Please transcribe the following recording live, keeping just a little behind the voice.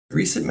The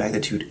recent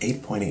magnitude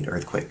 8.8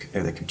 earthquake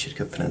near the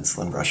Kamchatka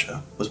Peninsula in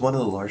Russia was one of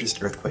the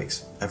largest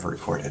earthquakes ever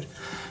recorded.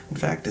 In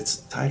fact,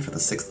 it's tied for the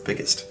 6th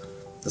biggest.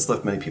 This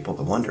left many people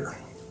to wonder,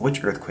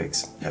 which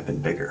earthquakes have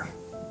been bigger?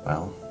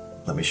 Well,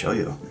 let me show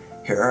you.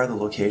 Here are the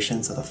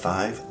locations of the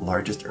 5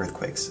 largest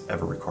earthquakes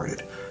ever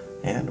recorded,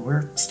 and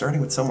we're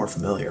starting with somewhere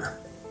familiar.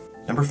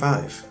 Number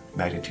 5,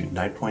 magnitude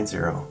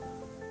 9.0,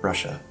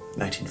 Russia,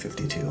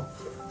 1952.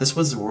 This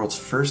was the world's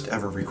first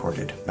ever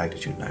recorded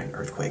magnitude 9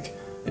 earthquake.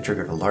 It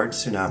triggered a large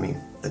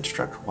tsunami that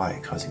struck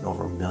Hawaii, causing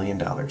over $1 million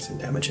in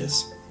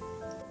damages.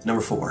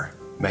 Number 4,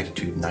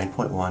 magnitude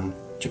 9.1,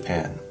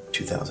 Japan,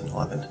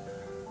 2011.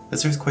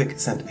 This earthquake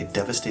sent a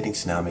devastating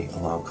tsunami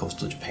along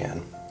coastal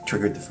Japan,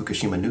 triggered the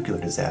Fukushima nuclear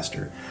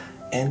disaster,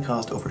 and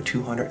caused over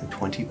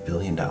 $220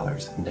 billion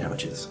in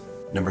damages.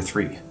 Number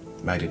 3,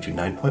 magnitude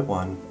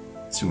 9.1,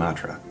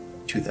 Sumatra,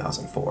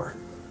 2004.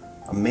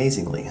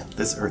 Amazingly,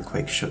 this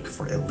earthquake shook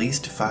for at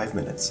least 5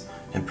 minutes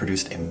and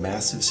produced a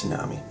massive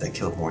tsunami that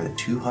killed more than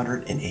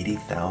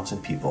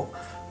 280,000 people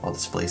while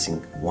displacing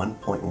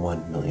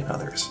 1.1 million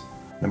others.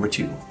 Number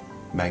 2,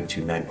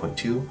 magnitude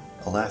 9.2,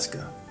 Alaska,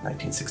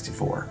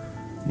 1964.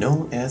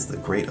 Known as the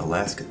Great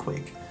Alaska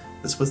Quake,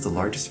 this was the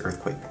largest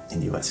earthquake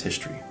in U.S.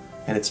 history,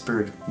 and it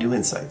spurred new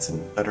insights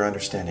and better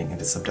understanding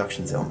into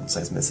subduction zone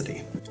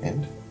seismicity.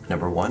 And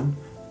number 1,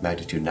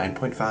 magnitude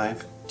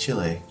 9.5,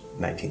 Chile,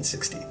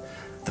 1960.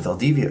 The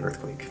Valdivia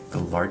earthquake, the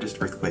largest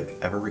earthquake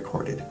ever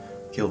recorded,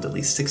 killed at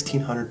least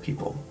 1,600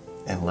 people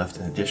and left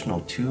an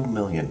additional 2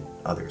 million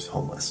others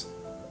homeless.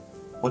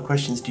 What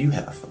questions do you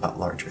have about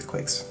large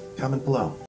earthquakes? Comment below.